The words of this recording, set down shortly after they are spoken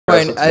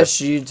Playing looks good.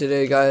 SG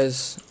today,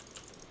 guys.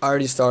 I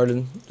already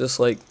started just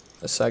like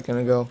a second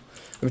ago.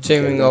 I'm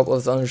teaming Okay. up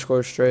with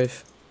underscore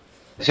strafe.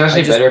 It's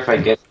actually just better if I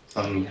get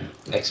some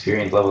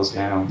experience levels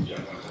now. So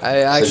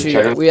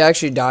try to. we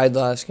actually died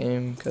last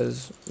game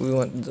because we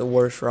went the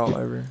worst route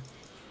ever.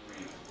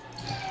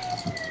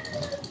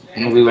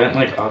 We went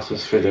like off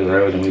of for the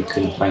road and we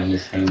couldn't find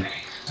anything.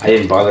 I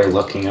didn't bother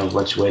looking of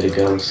which way to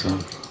go, so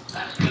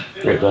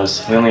there it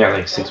goes. We only got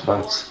like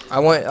 $6. I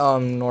went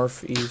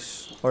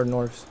northeast or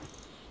north.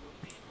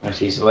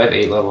 Actually, so I have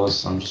 8 levels,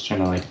 so I'm just trying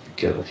to like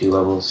get a few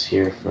levels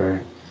here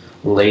for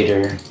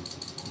later.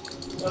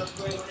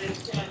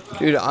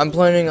 Dude, I'm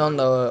planning on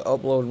the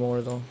upload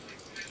more though.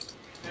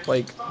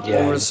 Like over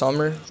Yeah. the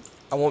summer,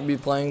 I won't be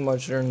playing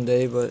much during the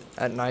day, but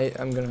at night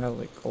I'm gonna have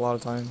like a lot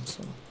of time.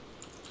 So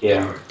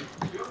Yeah.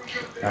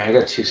 Alright, I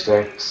got 2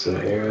 stacks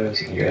of arrows.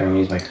 I'm gonna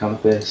use my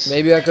compass.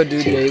 maybe I could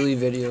do Two. daily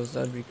videos.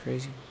 That'd be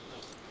crazy.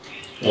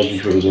 That'd be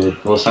pretty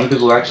good. Well, some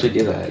people actually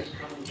do that.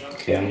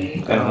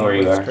 Okay, I don't know where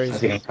you That's are. I crazy.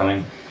 think I'm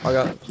coming. I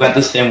got. Went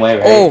the same way,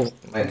 right? Oh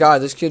Wait,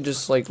 God, this kid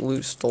just like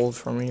loot stole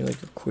from me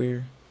like a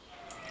queer.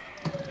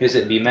 is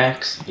it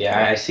B-Max?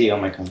 Yeah, I see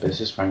on my compass.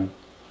 Just fine.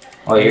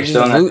 Oh, He you're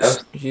still in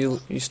just that loot.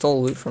 house? He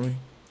stole loot from me.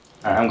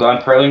 Alright, I'm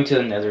going probing to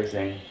the nether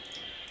thing.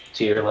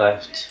 To your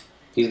left.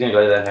 He's gonna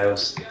go to that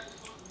house.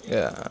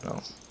 Yeah, I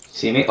know.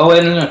 See me? Oh,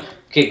 wait, no.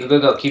 Okay,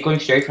 go. Keep going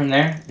straight from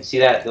there. And see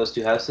that? Those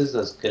 2 houses?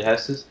 Those good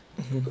houses?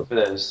 Go for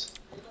those.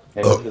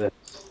 Yeah, go for those.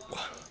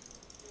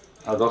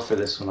 I'll go for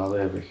this one all the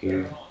way over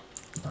here.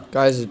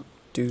 Guy's a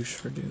douche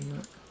for doing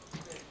that.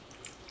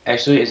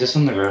 Actually, is this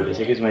on the road? I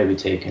think it might be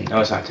taken.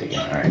 No, it's not taken.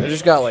 I Alright.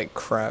 just got like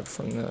crap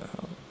from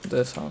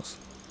this house.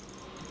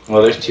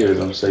 Well, there's 2 of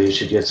them, so you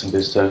should get some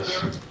good stuff.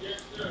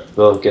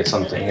 We'll get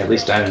something. At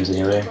least diamonds,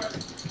 anyway.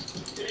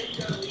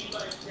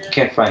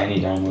 Can't find any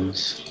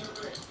diamonds.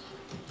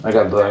 I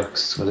got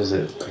bucks. What is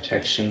it?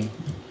 Protection.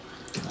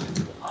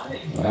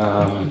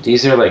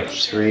 These are like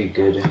 3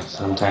 good.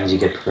 Sometimes you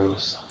get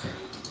pearls.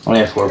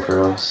 Only have 4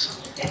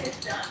 pearls.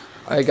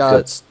 I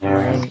got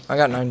 9. I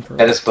got 9 pearls.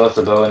 That is both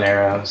the bow and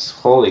arrows.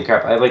 Holy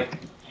crap! I have like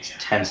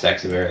 10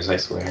 stacks of arrows. I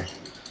swear.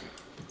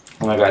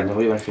 Oh my god!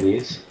 Nobody went for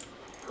these.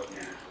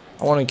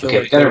 I want to kill.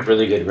 Okay, we got a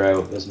really good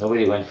route because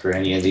nobody went for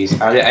any of these.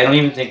 I don't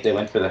even think they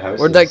went for the houses.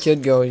 Where'd that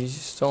kid go? He's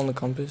still on the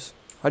compass.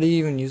 How do you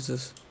even use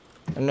this?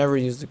 I never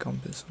used the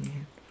compass on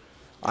here.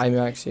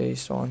 IMAX, yeah,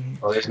 he's still on here.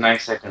 Oh, there's 9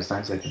 seconds.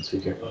 9 seconds.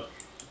 Be careful.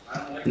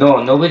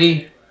 No,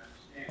 nobody.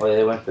 Oh,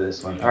 they went for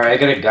this one. All right, I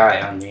got a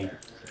guy on me.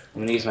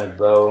 I'm gonna use my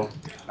bow.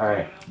 All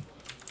right.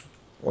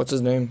 What's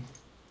his name?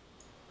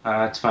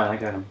 It's fine. I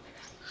got him.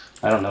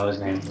 I don't know his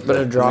name.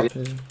 Better drop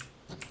his.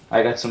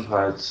 I got some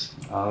pods.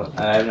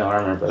 I have no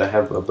armor, but I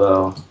have a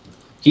bow.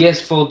 He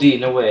has full D.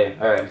 No way.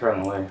 All right, I'm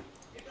throwing away.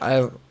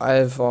 I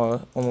have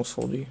almost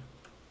full D.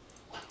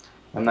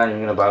 I'm not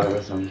even gonna bother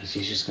with him because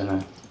he's just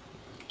gonna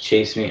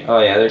chase me. Oh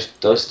yeah, there's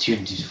those 2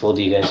 full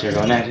D guys are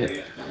going at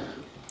it.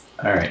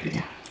 All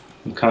right,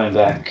 I'm coming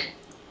back.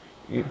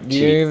 Do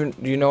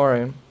you know where I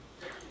am?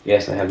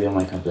 Yes, I have you on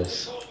my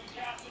compass.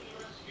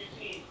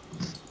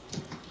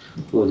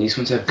 Ooh, these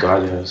ones have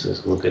guard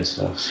houses. Cool, good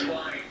stuff.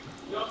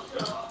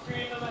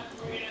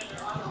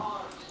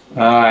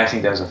 I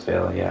think that was a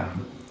fail. Yeah.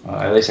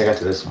 At least I got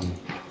to this one.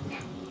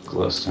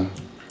 Glowstone.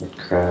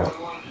 Crap.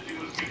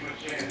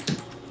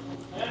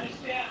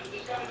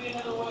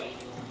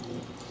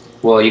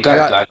 Well, you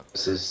got god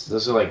houses.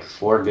 Those are like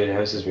 4 good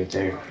houses right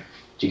there. Did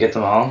you get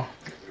them all?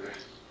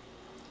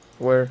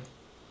 Where?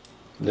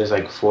 There's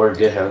like 4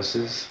 good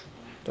houses.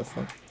 The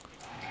fuck?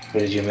 Or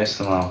did you miss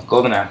them all?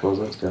 Golden apples,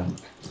 let's go.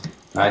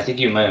 I think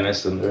you might have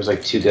missed them. There was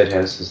like 2 good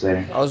houses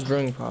there. I was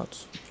brewing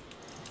pots.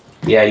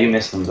 Yeah, you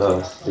missed them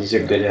both. These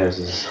are good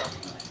houses.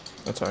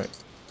 That's alright.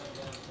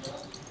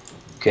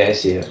 Okay, I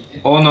see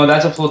it. Oh no,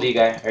 that's a full D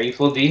guy. Are you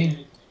full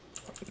D?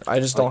 I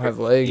just don't have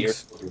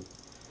legs.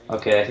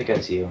 Okay, I think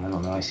that's you. I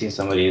don't know. I seen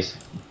somebody's.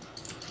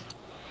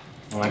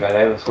 Oh my god, I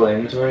have a full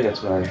inventory?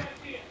 That's why.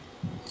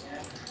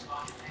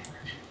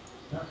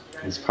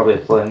 It's probably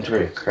a full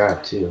inventory of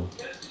crap too.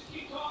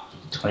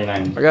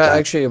 29. I got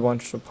actually a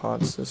bunch of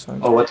pots this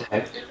time. Oh, what the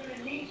heck?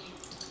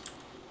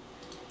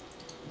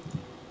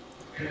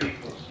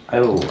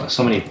 Oh,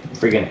 so many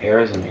friggin'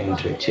 arrows in my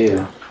inventory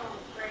too.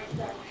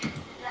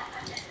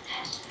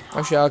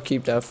 Actually, I'll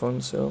keep that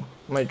phone, so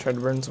I might try to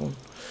burn some.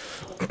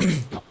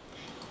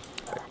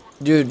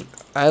 Dude,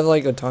 I have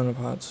like a ton of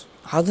pots.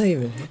 How'd they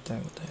even hit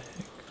that? What the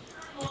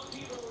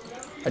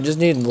heck? I just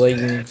need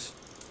leggings.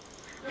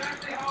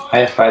 I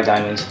have 5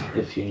 diamonds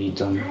if you need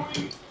them.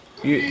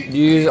 Do you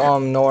use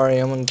know where I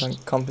am on the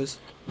compass?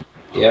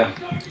 Yeah.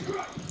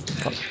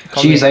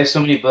 Jeez, I have so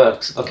many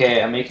books.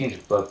 Okay, I'm making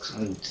books.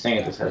 I'm staying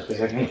at this house for a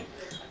second.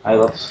 I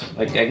love,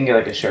 like, I can get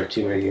like a sharp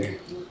 2 right here.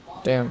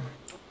 Damn.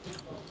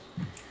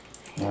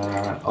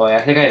 Oh,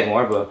 I think I have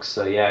more books,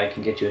 so yeah, I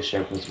can get you a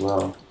sharp as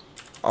well.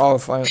 Oh,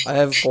 fine. I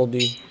have full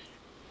D.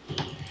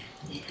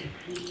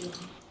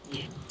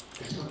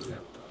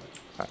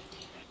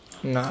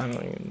 Nah, I don't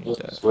even need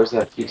that. Where's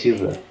that YouTube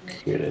book?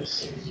 Here it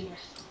is.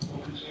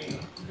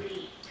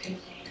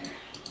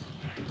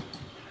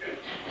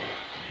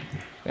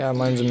 Yeah,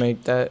 mine's a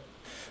make that.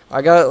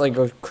 I got like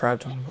a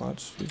crap ton of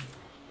pots, dude.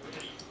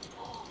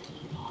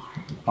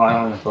 Oh, I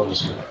don't want to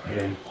focus.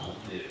 Okay.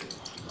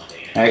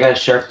 I got a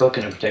sharp book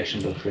and a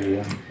protection book for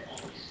you.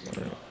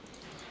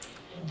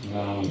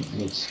 Alright.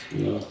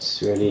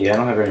 It's ready. I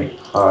don't have any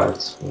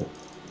pots, but.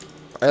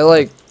 I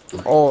like.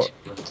 Oh,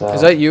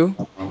 is that you?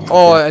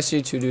 Oh, Okay. I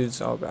see two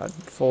dudes. Oh god,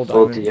 full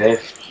Both diamond. the I have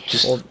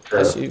Full. just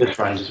I see you. just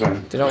run, just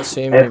run. They don't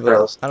see I me, have but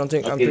pearls. I don't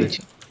think I'll I'm give you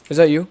pretty. two. Is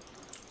that you?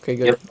 Okay, You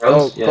good. have Go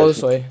pearls? Yeah, go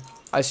this way.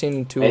 I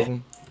seen two of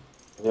them.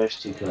 there's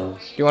two pearls.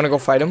 Do you want to go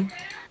fight them?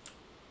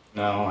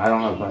 No, I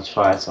don't have much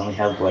pots. I only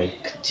have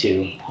like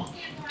two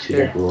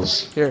Here,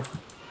 bulls. here.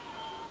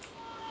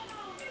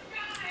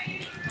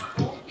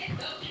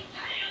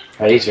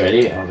 Are these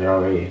ready? Oh, they're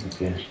all ready.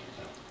 Okay.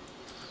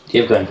 Do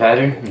you have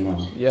gunpowder?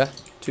 No. Yeah,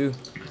 two.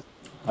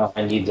 Oh,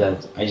 I need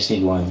that. I just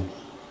need one.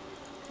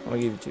 I'll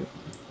give you two.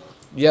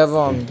 You have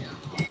I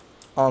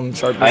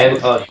sharpness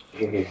have. book. Oh,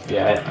 okay.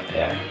 Yeah,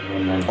 yeah.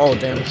 And then Oh two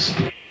damn. pearls.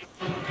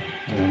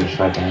 And then there's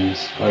 5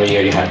 diamonds. Oh, you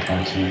already had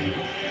pots.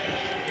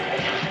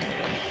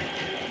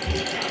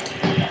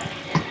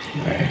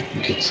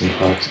 Alright, get some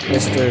pots.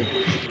 Mr.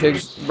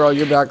 Pigs, bro,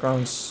 your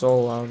background's so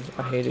loud.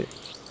 I hate it.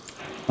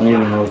 I don't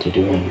even know what to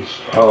do.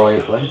 Oh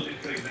wait, what?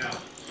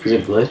 Is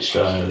it glitched?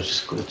 It was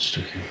just glitched.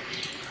 Okay.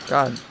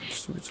 God,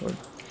 stupid sword.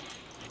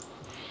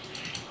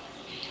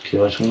 Okay,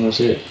 which one was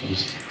it? It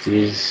was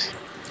these.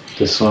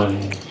 This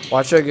one.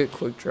 Watch I get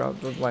quick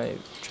dropped with my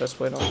chest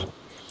plate on.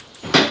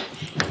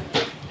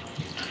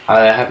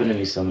 That happened to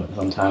me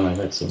one time. I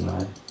got so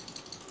mad.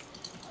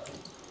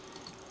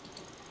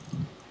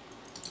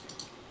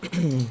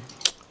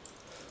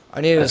 I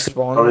need a That's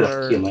probably to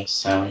keep spawner. my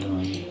sound on.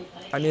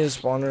 I need a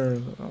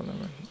spawner. Oh no,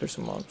 man. There's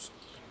some mobs.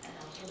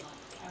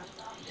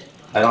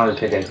 I don't have a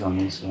pickaxe on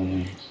me, so.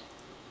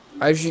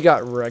 I actually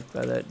got wrecked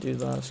by that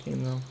dude last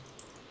game though.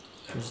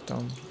 It was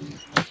dumb.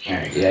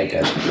 Alright, yeah, I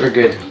got it. We're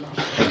good.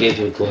 I gave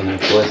you a golden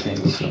apple, I think.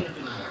 So.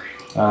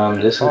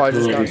 This Oh, I will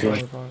just be got some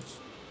good. more pots.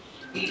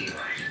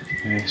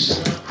 Nice.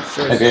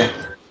 Sure. Okay.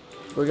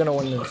 We're gonna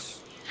win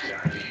this.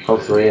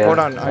 Hopefully, yeah. Hold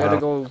on, I gotta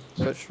go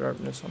put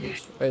sharpness on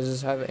this. Wait, does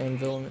this have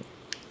anvil in it?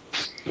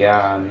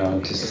 Yeah,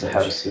 no, just the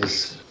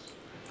houses.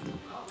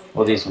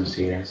 Well, these ones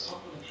here.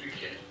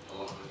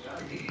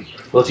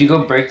 Well, if you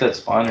go break that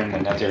spawner in the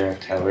nether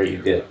tower,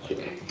 you get like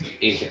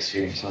 8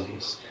 experience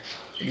levels.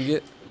 What do you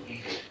get?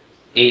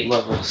 8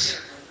 levels.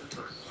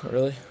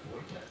 Really?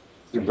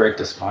 If you break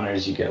the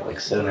spawners, you get like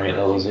 7 or 8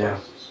 levels, yeah.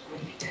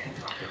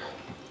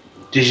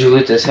 Did you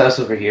loot this house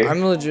over here?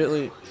 I'm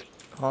legitly.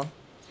 Huh?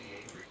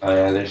 Oh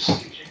yeah, there's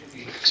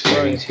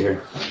experience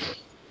here.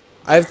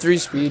 I have 3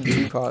 speed,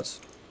 2 pots.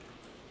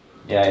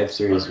 Yeah, I have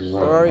 3 as well.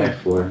 Where are I you? have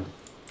 4.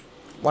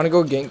 Wanna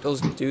go gank those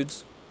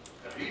dudes?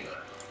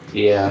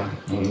 Yeah,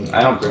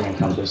 I don't bring a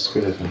compass.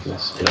 Screw the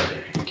compass.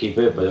 But keep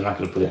it, but I'm not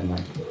gonna put it in my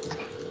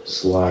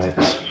slot.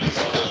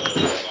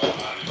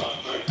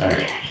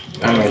 Alright,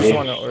 I'm I just ready.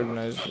 wanna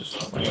organize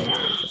this my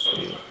inventory just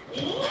for you.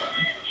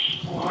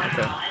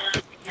 Okay.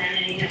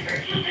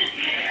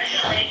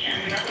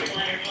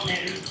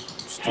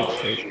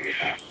 Stupid.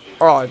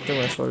 Oh, I threw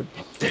my sword.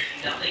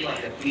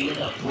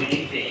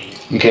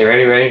 Okay,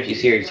 ready?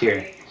 He's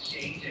here,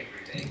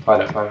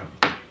 Pot up.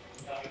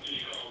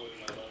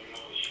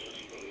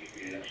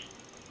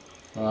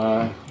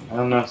 I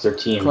don't know if they're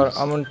teams.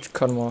 I'm gonna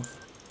cut them off.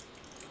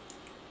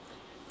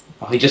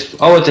 Oh,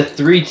 it's a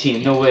 3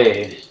 team, no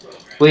way.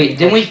 Wait,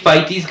 didn't we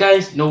fight these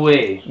guys? No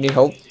way. Need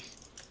help?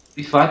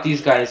 We fought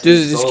these guys.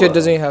 Dude, this kid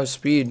doesn't even have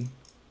speed.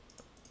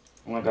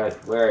 Oh my god,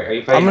 where? Are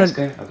you fighting this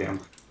guy? Okay,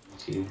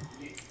 see.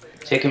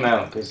 Take him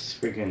out, because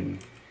freaking...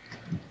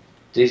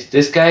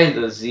 This guy,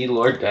 the Z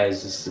Lord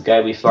guys, this is the guy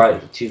we fought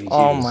 2v2s.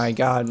 Oh my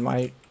god,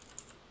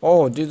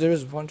 Oh, dude,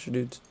 there's a bunch of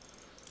dudes.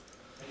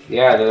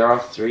 Yeah, they're all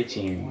 3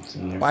 teams.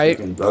 And they're My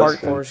freaking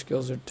parkour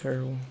skills are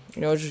terrible.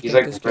 You know, just He's get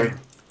like, this kid.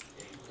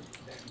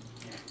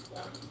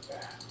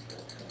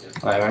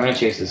 Alright, I'm gonna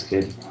chase this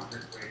kid.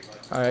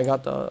 Alright, I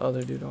got the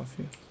other dude off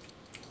you.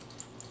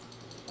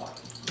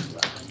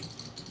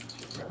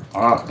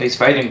 Oh, he's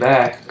fighting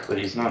back, but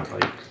he's not,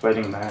 like,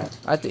 fighting mad.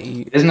 I have to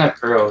eat. He doesn't have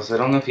pearls. I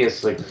don't know if he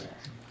has, like,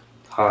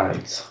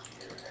 pods.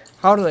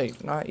 How do they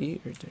not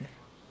eat right there?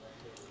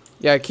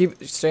 Yeah,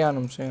 stay on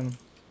him. Did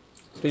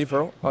he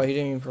pearl? Oh, he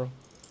didn't even pearl.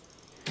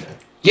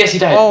 Yes, he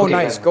died. Oh, Okay,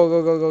 nice. Go.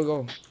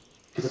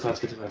 Get the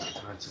pods.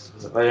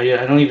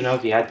 I don't even know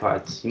if he had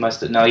pods. He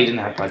must have. No, he didn't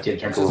have pods. He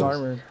had What's his drink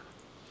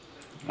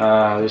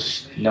armor?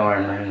 There's no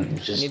armor.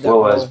 It's just Need that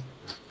what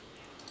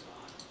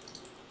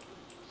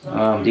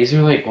was. These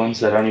are like ones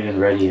that aren't even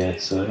ready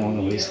yet, so I don't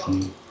want to waste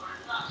them.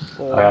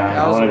 Oh,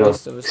 I want to go.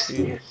 Of a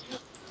speed.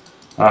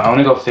 I want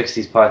to go fix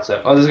these pots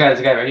up. Oh, this guy.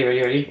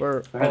 Ready.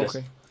 Where? Oh,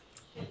 okay.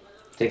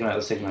 Take him out.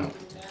 Let's take him out.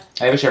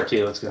 I have a sharp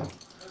too. Let's go.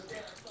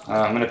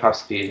 I'm gonna pop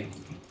speed.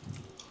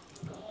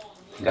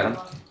 Got him?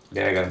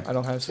 Yeah, I got him. I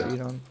don't have speed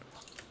on.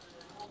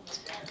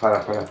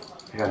 Pot up.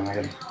 I got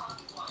him.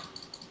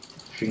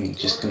 Freaking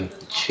just gonna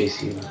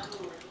chase you.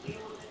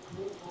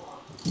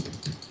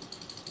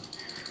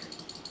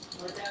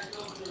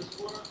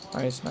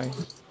 Nice.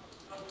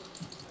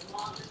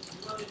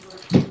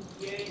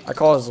 I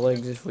call his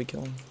legs if we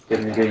kill him. Get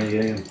him, get him,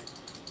 get him.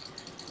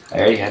 I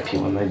already have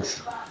P1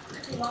 legs.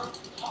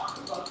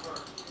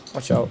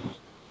 Watch out.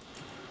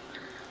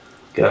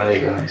 Get out of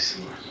here, guys.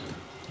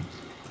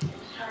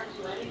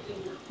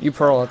 You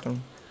pearl at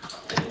them.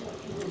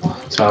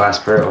 It's my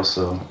last pearl,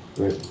 so.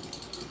 Rip.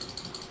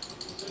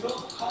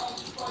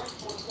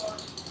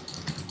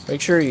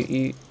 Make sure you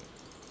eat.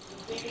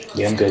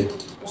 Yeah, I'm good.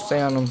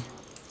 Stay on him.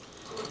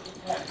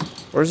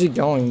 Where's he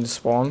going? To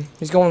spawn?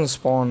 He's going to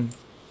spawn.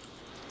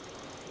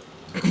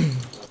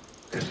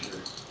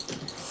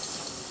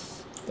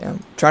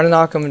 Damn. Try to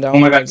knock him down. Oh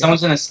my god,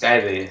 someone's in a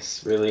sky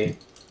base. Really?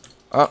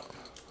 Oh.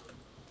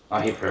 Oh,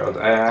 he pearled.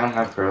 I don't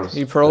have pearls.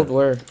 He pearled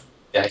where?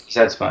 Yeah, he's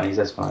at spawn. He's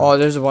at spawn. Oh,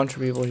 there's a bunch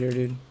of people here,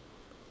 dude.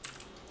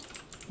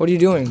 What are you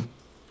doing?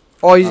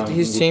 Oh,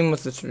 he's teamed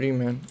with the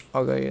 3-man.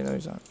 Okay, yeah, no,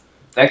 he's not.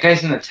 That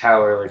guy's in the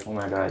tower. Like, oh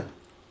my god.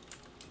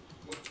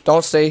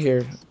 Don't stay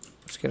here.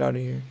 Let's get out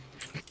of here.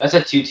 That's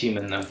a 2-team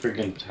in the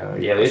freaking tower.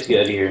 Yeah, let's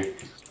get out of here.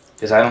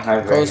 Because I don't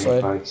have very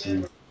many pots.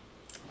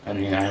 I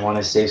mean, I want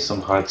to save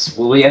some pots.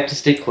 Well, we have to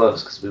stay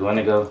close because we want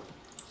to go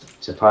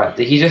to pot.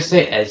 Did he just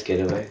say Ez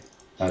getaway?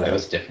 Oh, that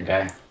was a different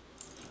guy.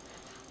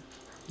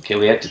 Okay,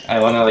 we have to. I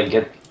want to like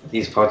get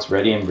these pots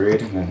ready and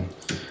brewed, and then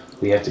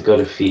we have to go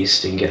to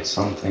feast and get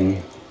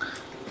something.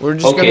 We're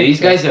just okay, these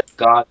guys are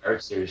god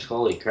archers.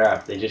 Holy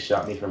crap! They just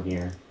shot me from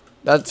here.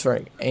 That's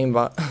right,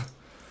 aimbot.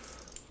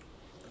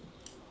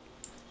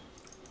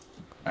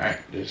 Alright,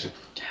 there's a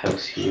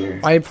house here.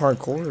 I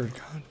parkour,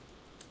 god.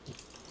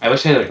 I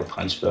wish I had like a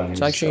punch bow.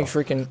 It's actually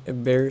freaking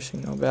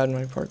embarrassing how bad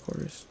my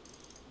parkour is.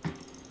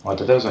 Oh, I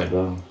thought that was my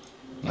bow.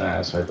 Nah,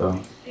 that's my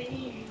bow.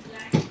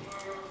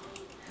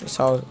 That's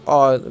how.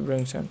 Oh, it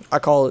brings in. I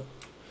call it.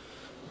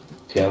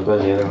 Okay, I'll go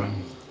to the other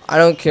one. I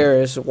don't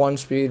care. It's 1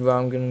 speed, but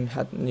I'm gonna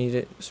have to need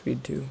it.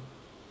 Speed 2.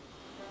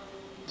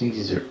 I think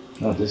these are.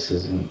 No, this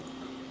isn't.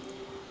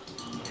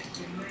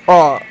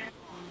 Oh.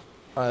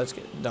 Let's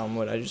get done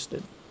what I just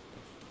did.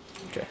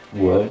 Okay.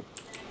 What?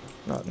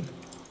 Nothing.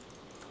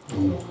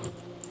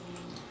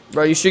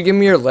 Bro, you should give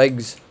me your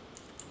legs.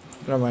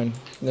 Never mind.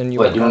 Then you.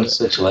 What? You want to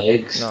switch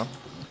legs? No.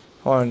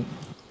 Hold on.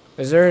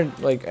 Is there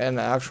like an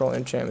actual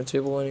enchantment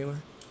table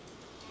anywhere?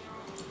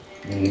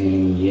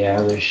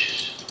 Yeah,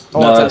 there's. Oh,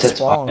 no, it's at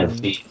spawn.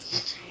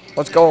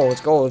 Let's go. Let's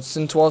go. It's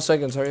in 12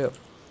 seconds. Hurry up.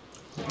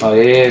 Oh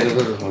yeah,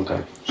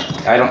 okay.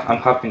 I'm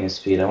hopping at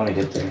speed. I want to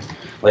get there.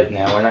 Like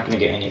now, we're not gonna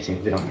get anything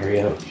if we don't hurry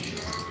up.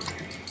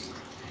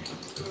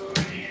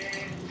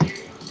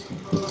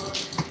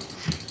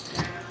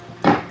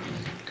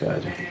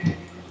 God.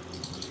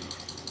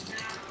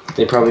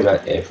 They probably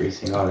got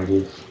everything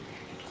already.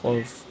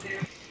 Close.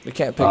 We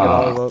can't pick it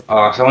all up.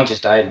 Oh, someone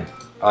just died.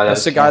 Oh,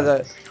 that's the guy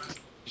that.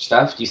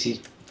 Stuff? Do you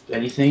see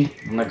anything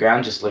on the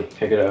ground? Just like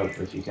pick it up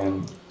if you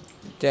can.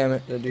 Damn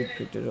it, the dude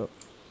picked it up.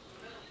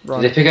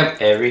 Run. Did they pick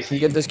up everything?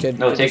 Get this kid.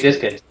 No, take this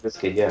kid. This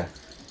kid, yeah.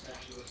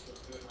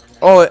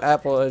 Oh,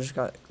 apple. I just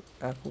got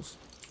apples.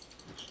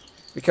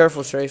 Be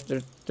careful, Strafe.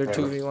 They're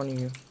 2v1ing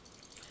you.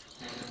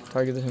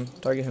 Target him.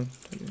 Target him.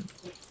 Target him.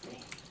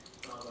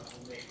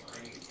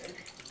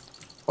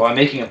 Oh, I'm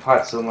making a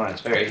pot so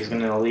much. Alright, he's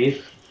gonna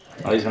leave.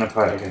 Oh, he's gonna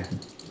pot. Okay.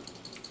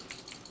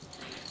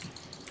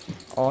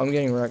 Oh, I'm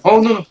getting wrecked. Oh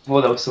no!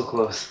 Whoa, that was so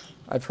close.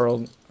 I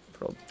pearled.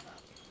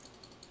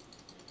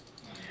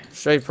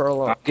 Straight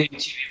pearl up. I'm getting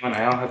 2v1.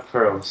 I don't have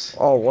pearls.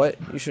 Oh, what?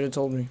 You should have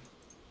told me.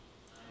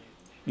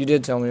 You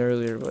did tell me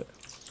earlier, but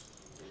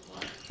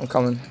I'm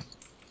coming.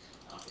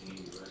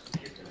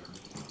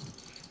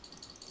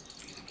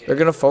 They're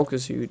gonna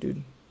focus you,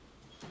 dude.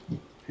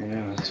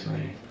 Yeah, that's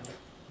right.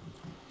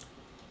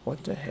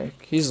 What the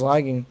heck? He's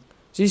lagging.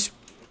 He's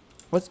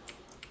what?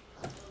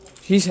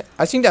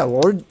 I think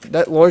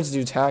that Lord's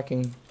dude's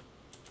hacking.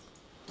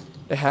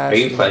 It has. Are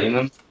you fighting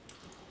them?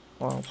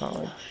 Wow,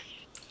 probably.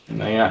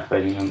 No, you're not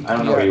fighting them. I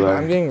don't know where you are.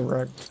 I'm getting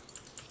wrecked.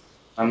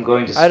 I'm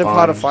going to spawn. I had a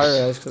pot of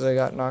fire ice because I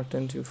got knocked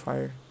into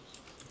fire.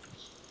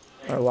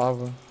 Or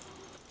lava.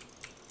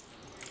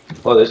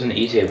 Oh, there's an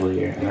E-table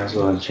here, and as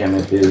well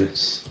enchantment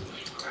boots.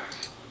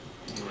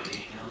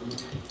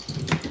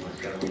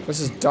 This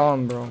is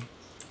dumb, bro.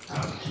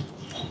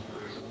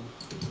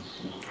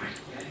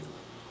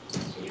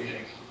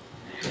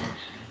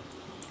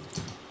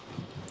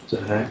 What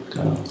the heck?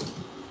 Oh.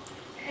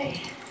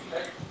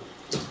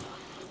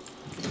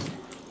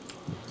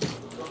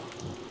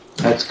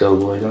 Let's go,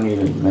 boy. Don't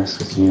even mess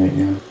with me right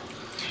now.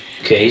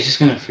 Okay, he's just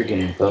gonna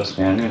freaking boast,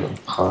 man. I'm gonna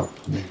pop.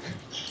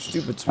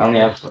 Stupid. I only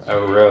have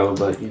a row,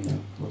 but you know,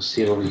 we'll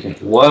see what we can.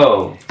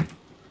 Whoa!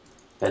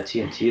 That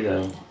TNT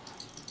though.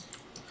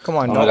 Come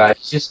on, oh my god,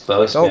 he's just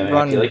boasting. Don't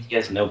run. I feel like he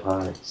has no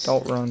pots.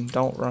 Don't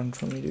run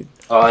from me, dude.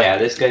 Oh yeah,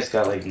 this guy's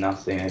got like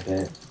nothing, I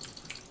bet.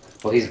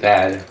 Well, he's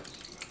bad.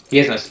 He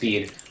has no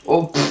speed.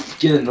 Oh, pff,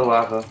 get in the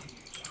lava.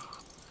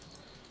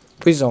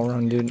 Please don't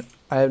run, dude.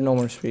 I have no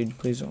more speed.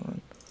 Please don't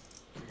run.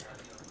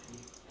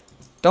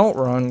 Don't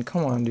run.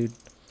 Come on, dude.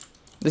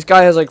 This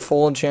guy has like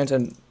full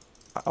enchanted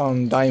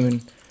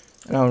diamond,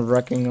 and I'm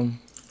wrecking him.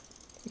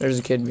 There's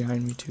a kid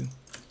behind me too.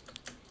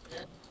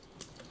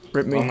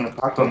 Rip me. I'm gonna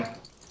pop him.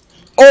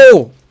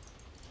 Oh!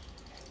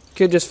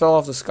 kid just fell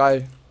off the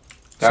sky.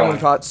 Got So one.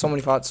 many pots, so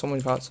many pots, so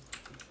many pots.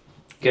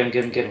 Get him,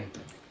 get him, get him.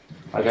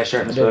 I got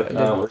sharpness book.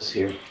 What's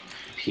here?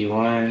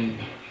 P1.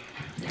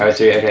 Alright,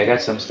 so okay, I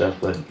got some stuff,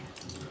 but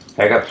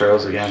I got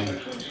pearls again.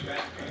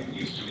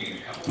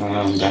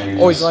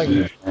 Oh, he's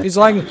lagging. He's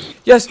lagging.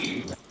 Yes.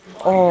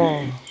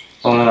 Oh.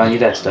 Oh no, I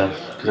need that stuff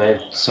because I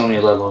have so many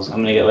levels.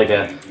 I'm gonna get like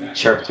a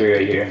sharp 3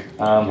 right here.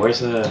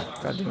 Where's the?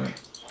 God damn it.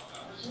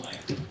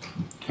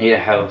 I need a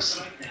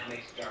house.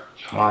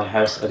 Come on,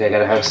 house. Okay, I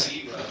got a house.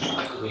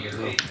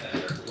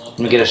 I'm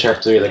gonna get a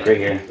sharp 3 like right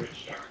here.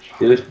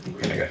 Food.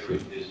 And I got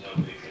food.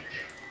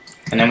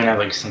 And I'm gonna have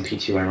like some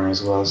P2 armor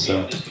as well.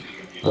 So.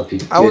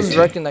 I was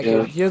wrecking that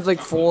kid. He was like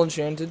full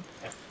enchanted.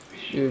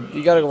 Dude,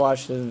 you gotta go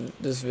watch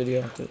this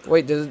video.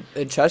 Wait, did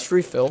the chest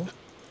refill?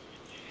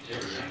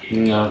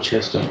 No,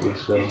 chest don't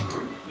refill.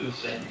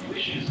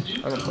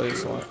 I don't play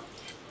this a lot.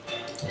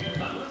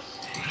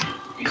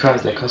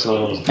 Christ, that costs a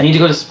lot. I need to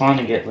go to spawn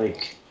and get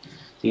like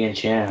the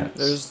enchant.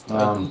 There's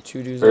 2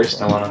 dudes.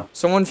 First, I wanna.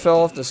 Someone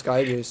fell off the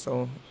sky base,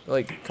 so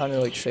like kind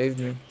of like saved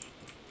me.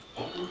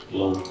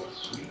 Whoa.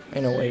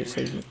 Ain't no way it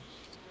saved me.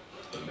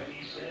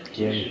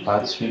 Do you have any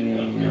pots for me? I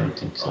don't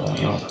think so.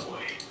 No.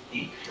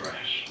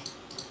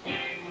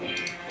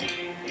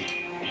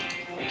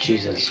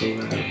 Jeez, that's so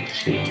loud.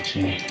 She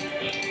watching me.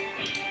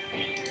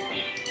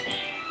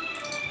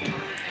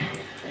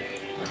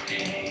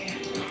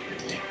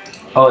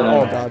 Oh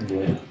no! Oh god.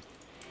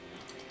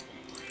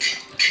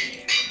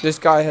 This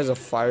guy has a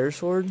fire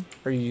sword?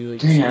 Are you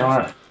like?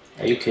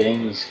 Are you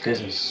kidding? These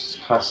guys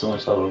cost so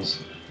much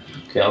levels.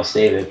 Okay, I'll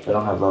save it, but I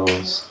don't have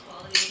levels.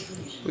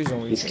 Please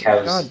don't waste These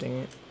cows. God dang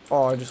it.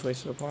 Oh, I just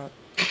wasted a pot.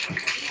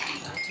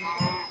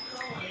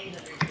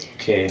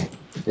 Okay,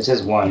 this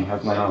is 1. How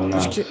come I don't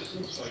know?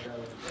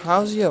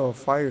 How does he have a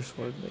fire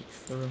sword? Like,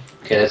 for real?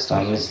 Okay, that's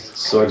done. These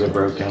swords are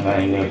broken. I'm not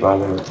even gonna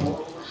bother with them.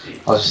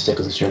 I'll just stick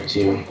with the shark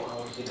 2.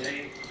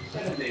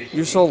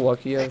 You're so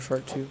lucky you have a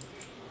shark 2.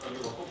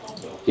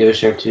 You have a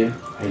shark 2?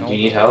 Do you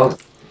need help?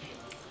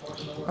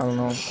 I don't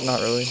know. Not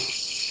really.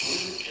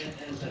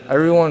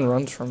 Everyone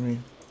runs from me.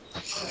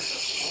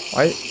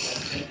 Why?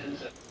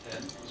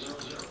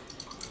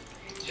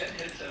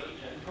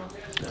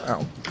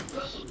 Ow.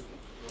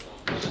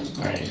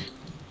 Alright.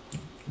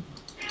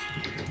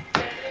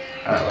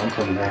 Alright, I'm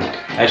coming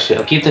back. Actually,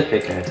 I'll keep the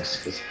pickaxe,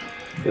 because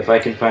if I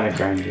can find a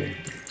grinder.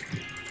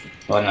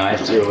 Well, no, I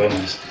have to win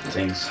these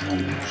things.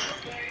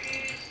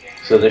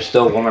 So there's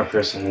still one more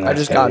person in that. I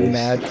just got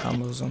mad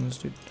combos on this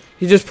dude.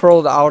 He just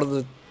pearled out of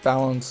the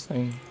balance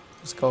thing.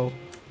 Let's go.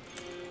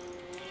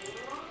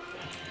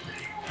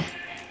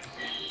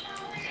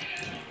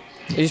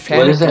 He's panicking.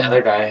 What does that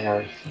other guy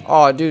have?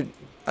 Oh, dude.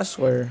 I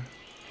swear.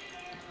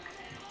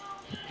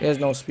 He has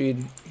no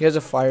speed. He has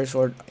a fire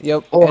sword.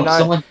 Yep. Oh, and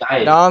someone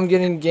died. Now I'm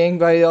getting ganged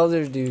by the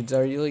other dudes.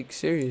 Are you like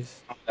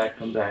serious? Come back,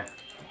 come back.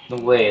 No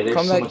way,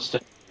 there's so much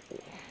stuff.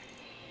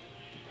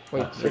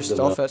 Wait, there's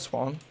stuff at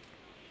spawn?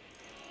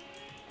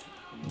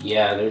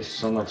 Yeah, there's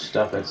so much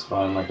stuff at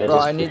spawn. Like, Bro,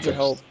 I need your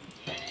help.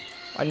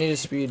 I need a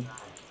speed.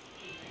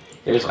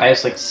 I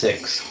have like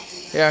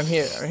 6. Yeah, I'm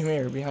here. I'm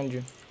here, behind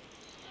you.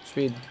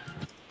 Speed.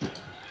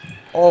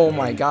 Oh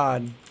my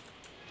god.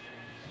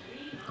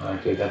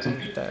 Okay, got him.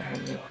 That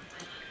hit me.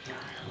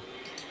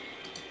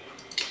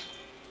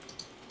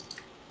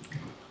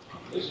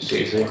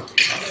 Seriously?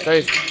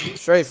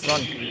 Strafe,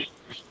 run.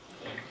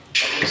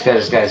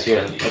 This guy's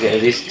here. Okay, are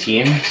these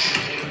teams?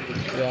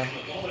 Yeah.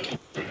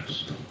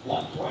 I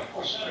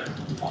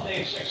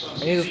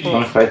need this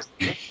Wanna fight?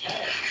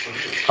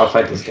 I'll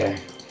fight this guy.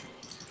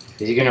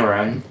 Is he gonna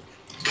run?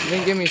 You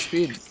didn't give me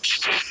speed.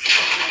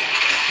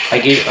 I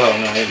gave. Oh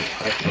no, I didn't.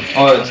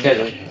 Oh, this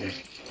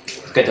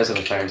guy does have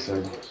a fire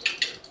sword.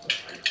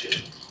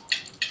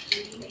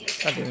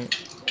 God damn it.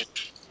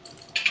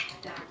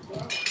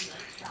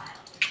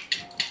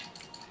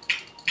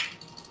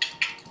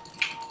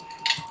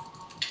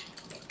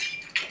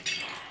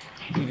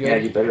 You good? Yeah,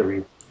 you better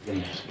read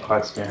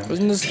pot spam.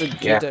 Wasn't this the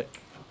kid that...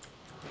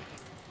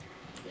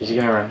 Is he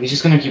gonna run? He's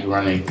just gonna keep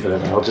running.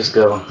 Whatever. I'll just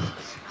go.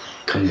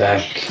 Come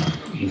back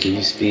and give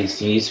you speeds.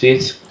 Do you need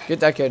speeds? Get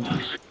that kid.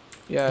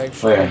 Yeah,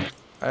 actually. Where?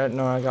 I don't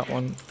know, I got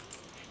one.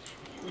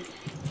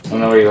 I don't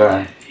know where you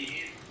are.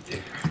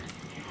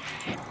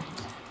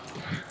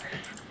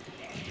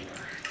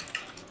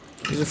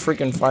 He's a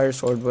freaking fire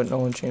sword, but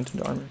no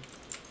enchanted armor.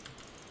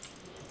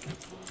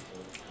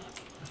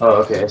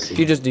 Oh, okay, I see.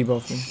 He just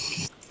debuffed me.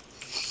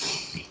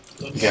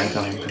 Okay, I'm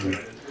coming.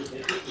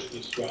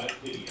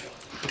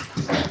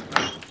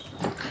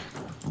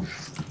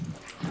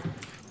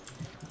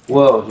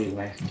 Whoa, dude,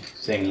 my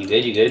thing. You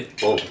good? You good?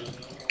 Whoa.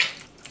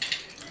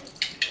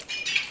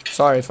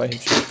 Sorry if I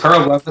hit you.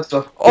 Pearl, let's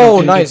go.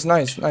 Oh, nice.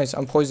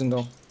 I'm poisoned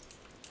though.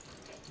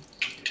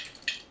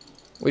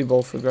 We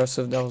both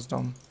aggressive. That was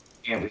dumb.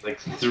 Yeah, we like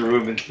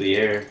threw him into the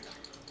air.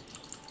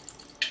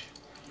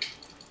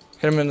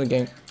 Hit him in the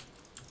game.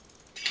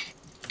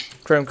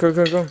 Cram.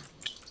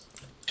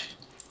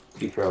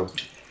 Be pro.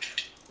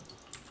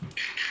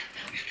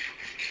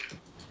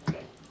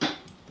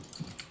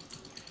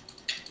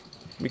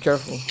 Be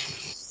careful.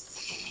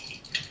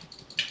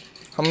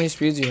 How many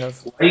speeds do you have?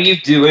 What are you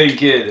doing,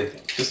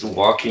 kid? Just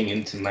walking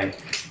into my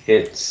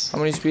hits. How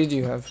many speeds do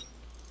you have?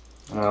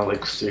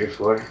 Like 3 or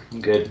 4.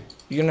 I'm good.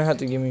 You're gonna have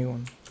to give me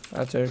one.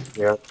 That's it.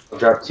 Yeah, I'll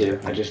drop 2.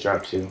 I just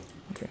dropped 2.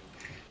 Okay.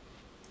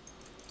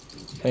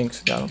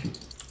 Thanks, got him.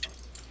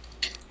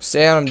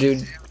 Stay on him,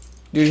 dude.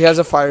 Dude, he has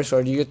a fire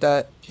sword. You get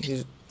that?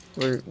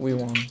 We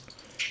won.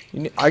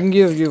 I can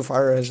give you a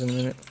fire res in a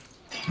minute.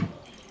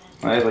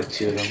 I have like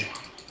 2 of them.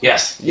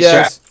 Yes.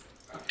 Yes.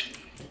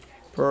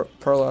 Pearl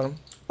at him.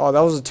 Oh,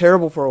 that was a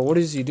terrible pearl. What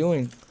is he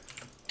doing?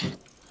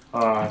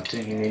 Oh,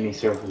 dang, he made me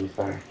throw for the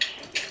fire.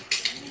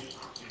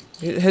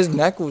 His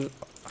neck was...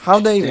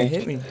 How'd they even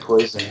hit me?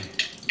 Poison.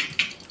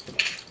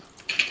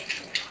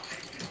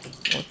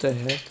 What the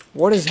heck?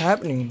 What is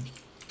happening?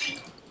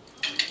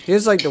 He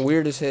has like the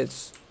weirdest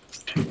hits.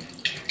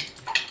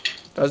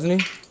 Doesn't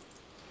he?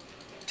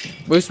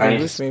 Boost me. I need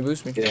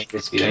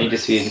to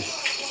speed.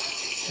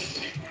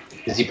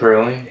 Is he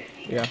pearling?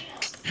 Yeah.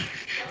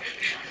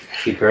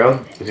 He pearled?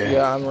 Okay.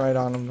 Yeah, I'm right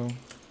on him though.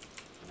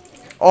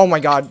 Oh my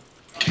god.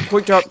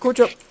 Quick drop.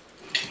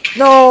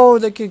 No,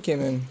 the kid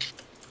came in.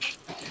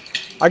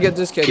 I get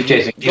this kid. Keep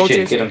chasing.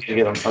 Chase. Get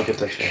him. I'll get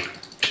that shit.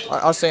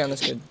 I'll stay on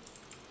this kid.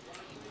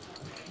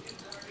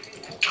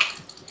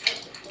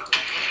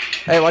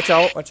 Hey, watch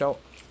out.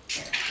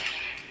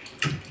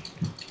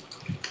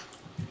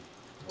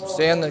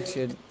 Stay on this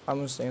kid. I'm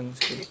gonna stay on this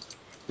kid.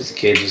 This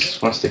kid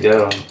just wants to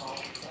go.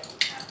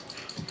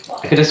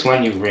 I could have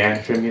sworn you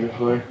ran from me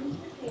before.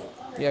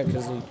 Yeah,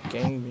 because he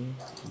ganged me.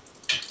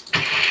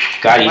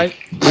 Got you. My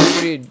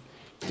speed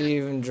didn't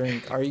even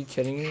drink. Are you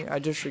kidding me? I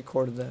just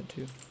recorded that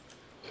too.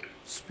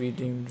 Speed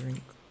didn't even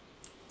drink.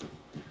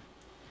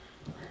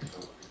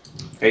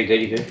 Are you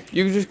good? You good?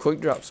 You can just quick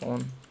drop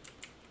someone.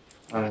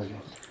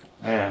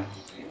 Yeah.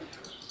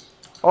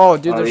 Oh,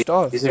 dude, there's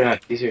stuff. These are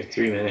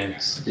 3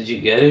 minutes. Did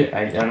you get it?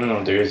 I don't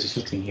know. There is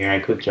something here. I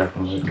quick drop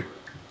them.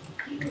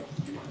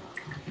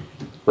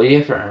 What do you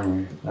have for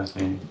armor?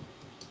 Nothing.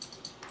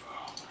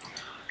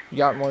 You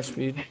got more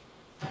speed.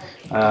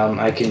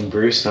 I can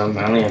brew some.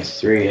 I only have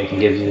 3. I can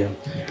give you.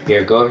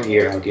 Here, go over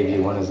here. I'll give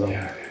you one of them.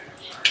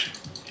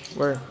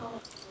 Where?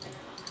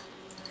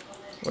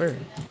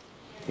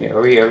 Yeah,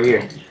 over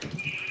here.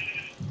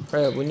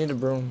 Right, we need a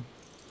broom.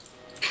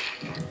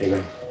 There you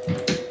go.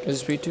 Is it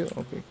speed 2?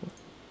 Okay, cool.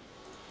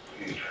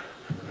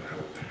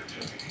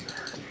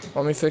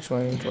 Let me fix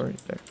my inventory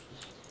there.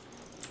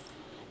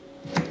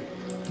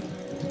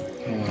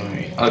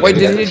 Okay, wait,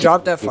 did he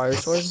drop that fire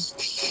sword?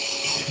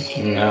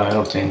 No, I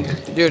don't think.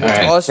 Dude, it's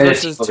us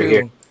versus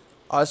 2.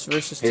 Us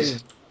versus 2.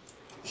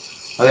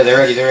 Okay, they're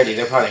ready.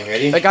 They're potting.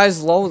 Ready? That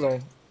guy's low though.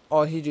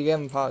 Oh, he gave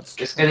him pots.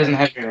 This guy doesn't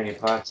have very many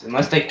pots,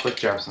 unless they quick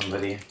drop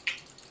somebody.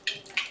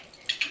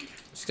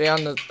 Stay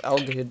on the L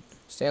kid.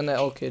 Stay on the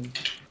L kid.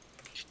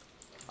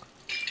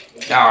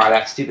 Ah,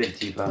 that stupid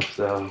debuff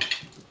though.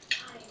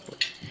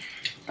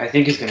 I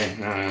think he's gonna.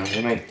 No,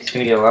 he's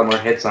gonna get a lot more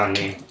hits on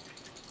me.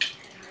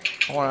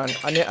 Hold on,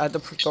 I have to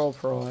throw a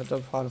pearl. I have to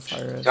pot of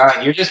fire.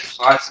 God, you're just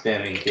pot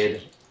spamming,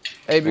 kid.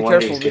 Hey, be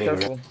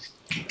careful.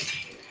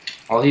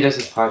 All he does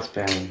is pot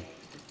spamming.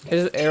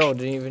 His arrow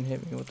didn't even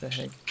hit me. What the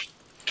heck?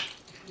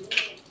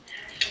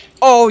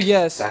 Oh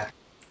yes.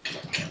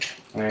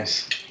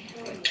 Nice.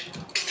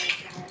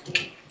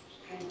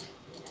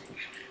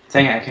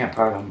 Dang it, I can't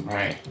pot him.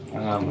 Alright.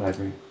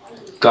 Whatever.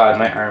 God,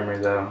 my armor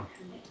though.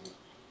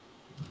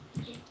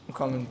 I'm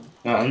coming.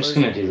 No, I'm just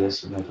gonna do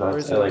this with my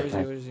pots.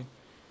 Where is he?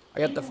 I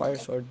got the fire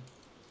sword.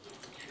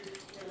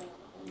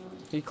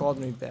 He called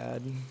me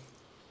bad.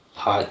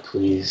 Pot,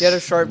 please. He had a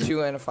sharp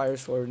 2 and a fire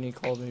sword, and he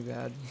called me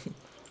bad.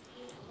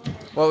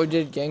 Well, we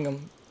did gang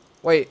him.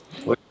 Wait.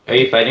 What, are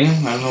you fighting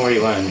him? I don't know where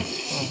you went.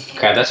 Oh.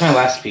 Okay, that's my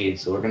last speed,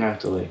 so we're gonna have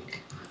to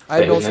like. I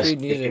have no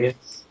speed neither.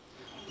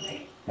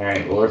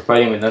 Alright, well we're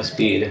fighting with no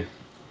speed.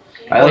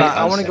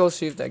 I want to go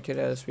see if that kid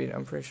had a speed.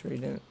 I'm pretty sure he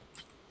didn't.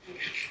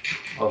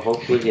 Oh,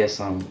 hopefully he has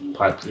some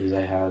pot, please.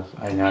 I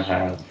not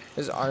have.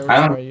 His armor.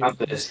 I don't have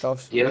compass.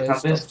 Stuff. Do you have a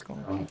compass?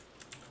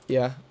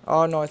 Yeah.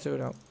 Oh no, I threw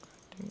it out.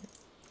 Dang it.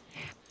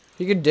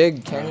 He could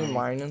dig. Can he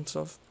mine and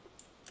stuff?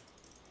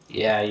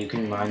 Yeah, you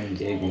can mine and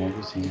dig and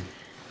everything.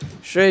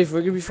 Strafe,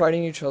 we could be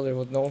fighting each other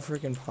with no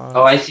freaking pots.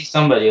 Oh, I see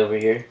somebody over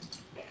here.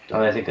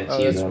 Oh, I think that's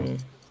you though. Me.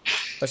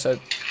 I said,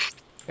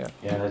 yeah.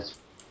 Yeah, that's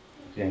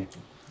okay.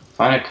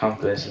 Find a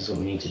compass is what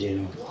we need to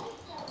do.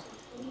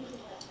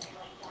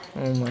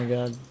 Oh my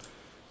god.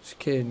 This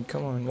kid,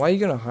 come on. Why are you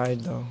gonna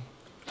hide though?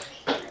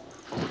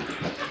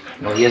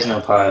 Well, he has no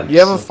pods. You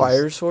have a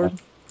fire sword?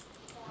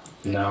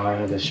 No, I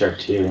have a shark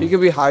too. You could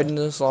be hiding in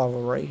this lava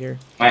right here.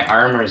 My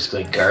armor is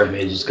like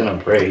garbage. It's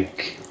gonna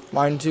break.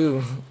 Mine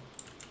too.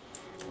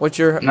 What's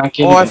your...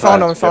 Oh, I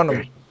found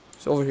him.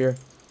 It's over here.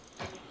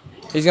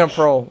 He's gonna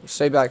pearl.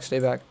 Stay back.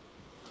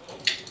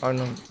 Oh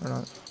no, or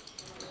not.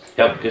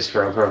 Yep, just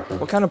pearl.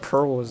 What kind of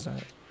pearl was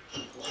that?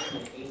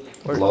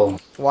 Low.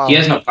 Wow. He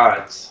has no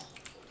pods.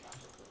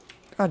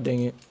 God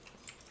dang it.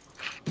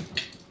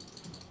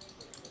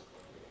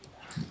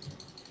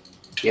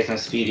 He has no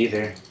speed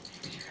either.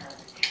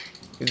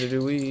 Either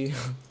do we.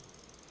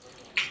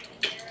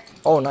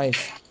 Oh,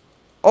 nice.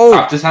 Oh!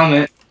 Popped his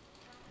helmet.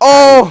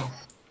 Oh!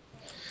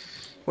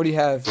 What do you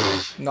have?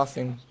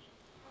 Nothing.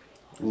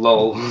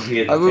 Lol.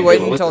 Are we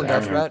waiting until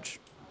deathmatch?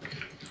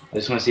 I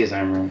just want to see his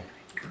armor.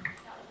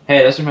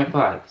 Hey, those are my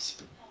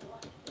pots.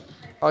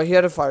 Oh, he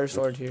had a fire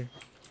sword here.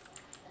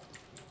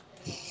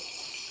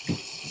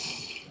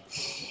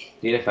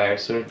 Do you have a fire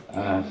sword?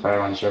 Fire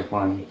one, sharp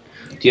one.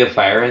 Do you have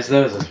fire res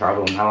though? Is the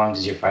problem? How long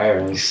does your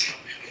fire res?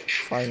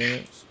 5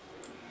 minutes.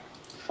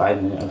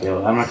 5 minutes? Okay,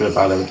 well, I'm not gonna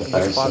bother with the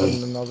fire Just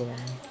sword. another one.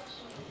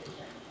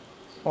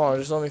 Oh,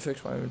 just let me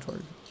fix my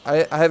inventory.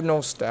 I have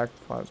no stacked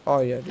pots. Oh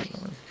yeah, dude.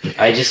 No.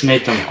 I just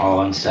made them all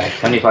unstacked.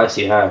 How many pots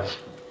do you have?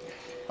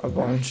 A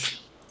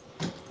bunch.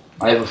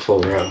 I have a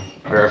full row.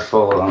 Or a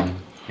full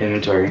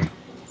inventory.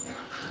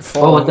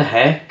 Full. Oh, what the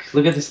heck?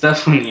 Look at the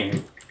stuff on here.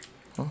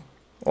 Huh?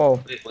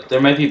 Whoa. Wait, what? There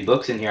might be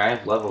books in here. I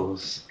have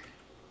levels.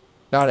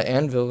 Not an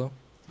anvil though.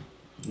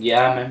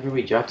 Yeah, I remember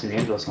we dropped an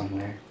anvil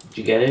somewhere. Did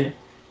you get it?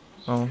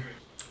 Oh. Well,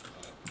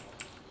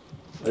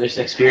 there's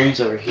experience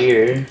over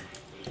here.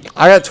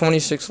 I got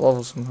 26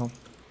 levels somehow.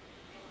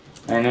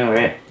 I know,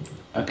 right?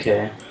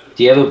 Okay.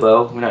 Do you have a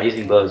bow? We're not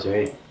using bows,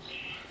 right?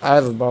 I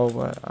have a bow,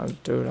 but I'm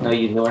dude. No,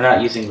 we're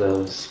not using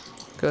bows.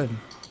 Good.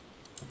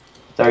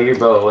 Throw your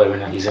bow away. We're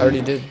not using. I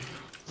already did.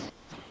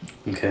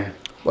 Okay.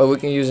 Well, we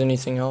can use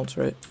anything else,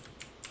 right?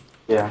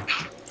 Yeah.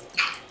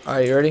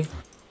 Alright, you ready?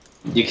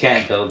 You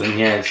can't build in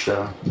here,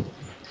 so.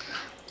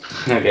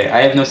 Okay,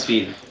 I have no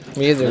speed.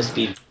 Me either. No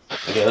speed.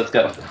 Okay, let's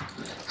go.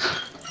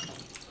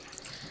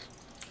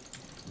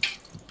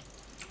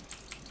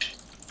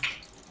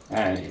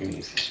 Alright, you're gonna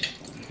use this shit.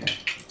 Okay.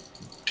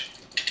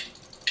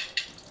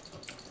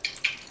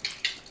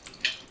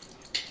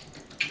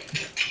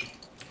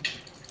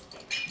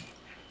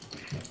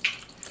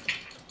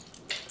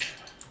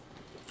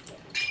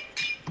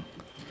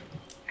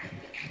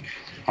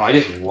 Oh, I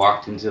just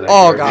walked into that.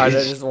 Oh god, I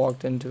just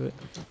walked into it.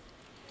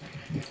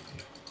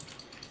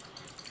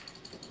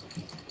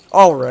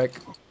 Oh, wreck.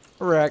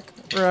 Wreck.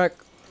 Wreck.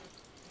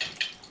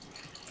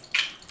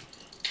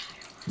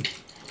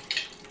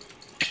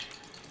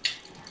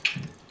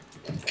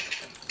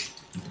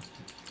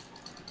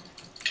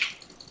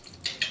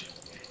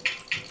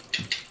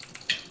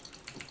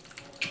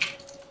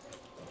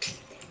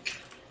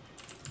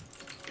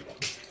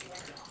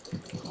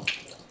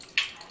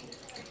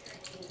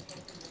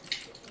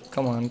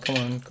 Come on, come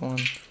on, come on.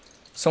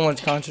 So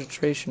much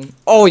concentration.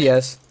 Oh,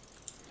 yes.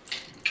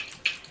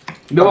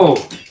 No!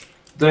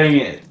 Dang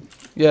it.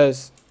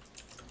 Yes.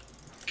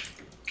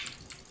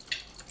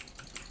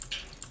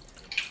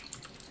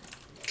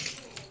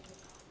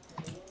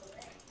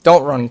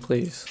 Don't run,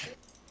 please.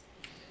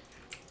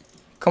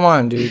 Come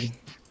on, dude.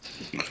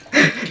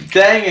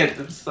 Dang it,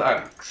 that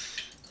sucks.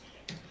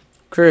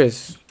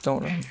 Chris,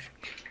 don't run.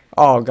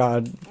 Oh,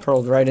 God.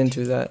 Pearled right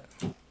into that.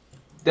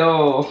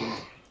 No.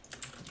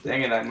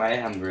 Dang it, I might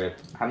have rip.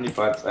 How many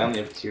pots? I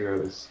only have 2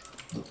 rows.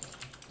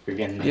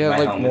 Freaking, You have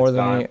my like more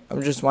than gone. me.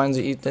 I'm just wanting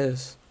to eat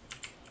this.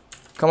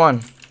 Come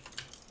on.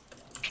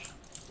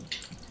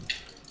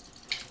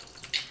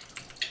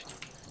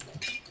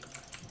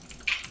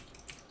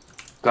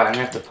 God, I'm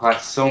gonna have to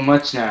pot so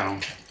much now.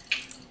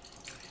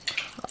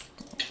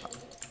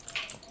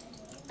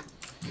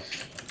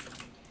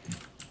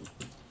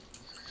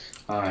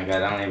 Oh my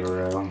god, I don't have a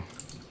row.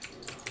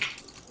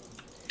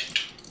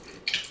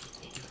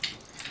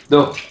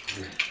 No.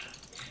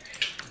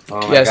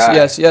 Oh my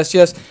Yes, god.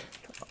 yes.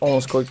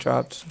 Almost quick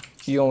dropped.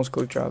 You almost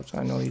quick dropped.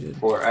 I know you did.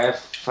 4. I have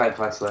 5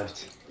 pots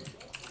left.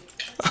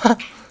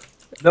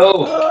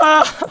 No.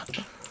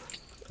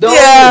 No.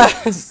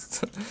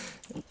 Yes.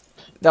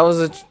 That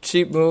was a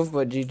cheap move,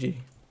 but GG.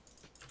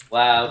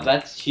 Wow,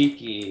 that's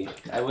cheeky.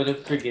 I would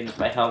have freaking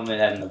my helmet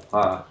and the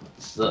pot.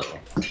 So.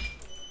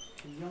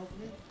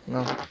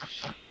 No.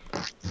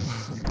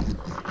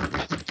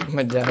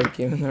 My dad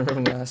came in the room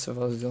and asked if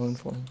I was doing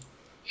for him.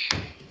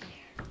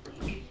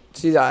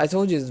 See, I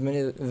told you this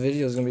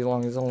video is gonna be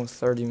long. It's almost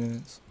 30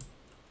 minutes.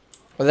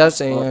 Without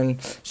saying,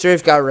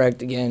 Sharif got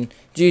wrecked again.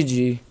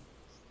 GG.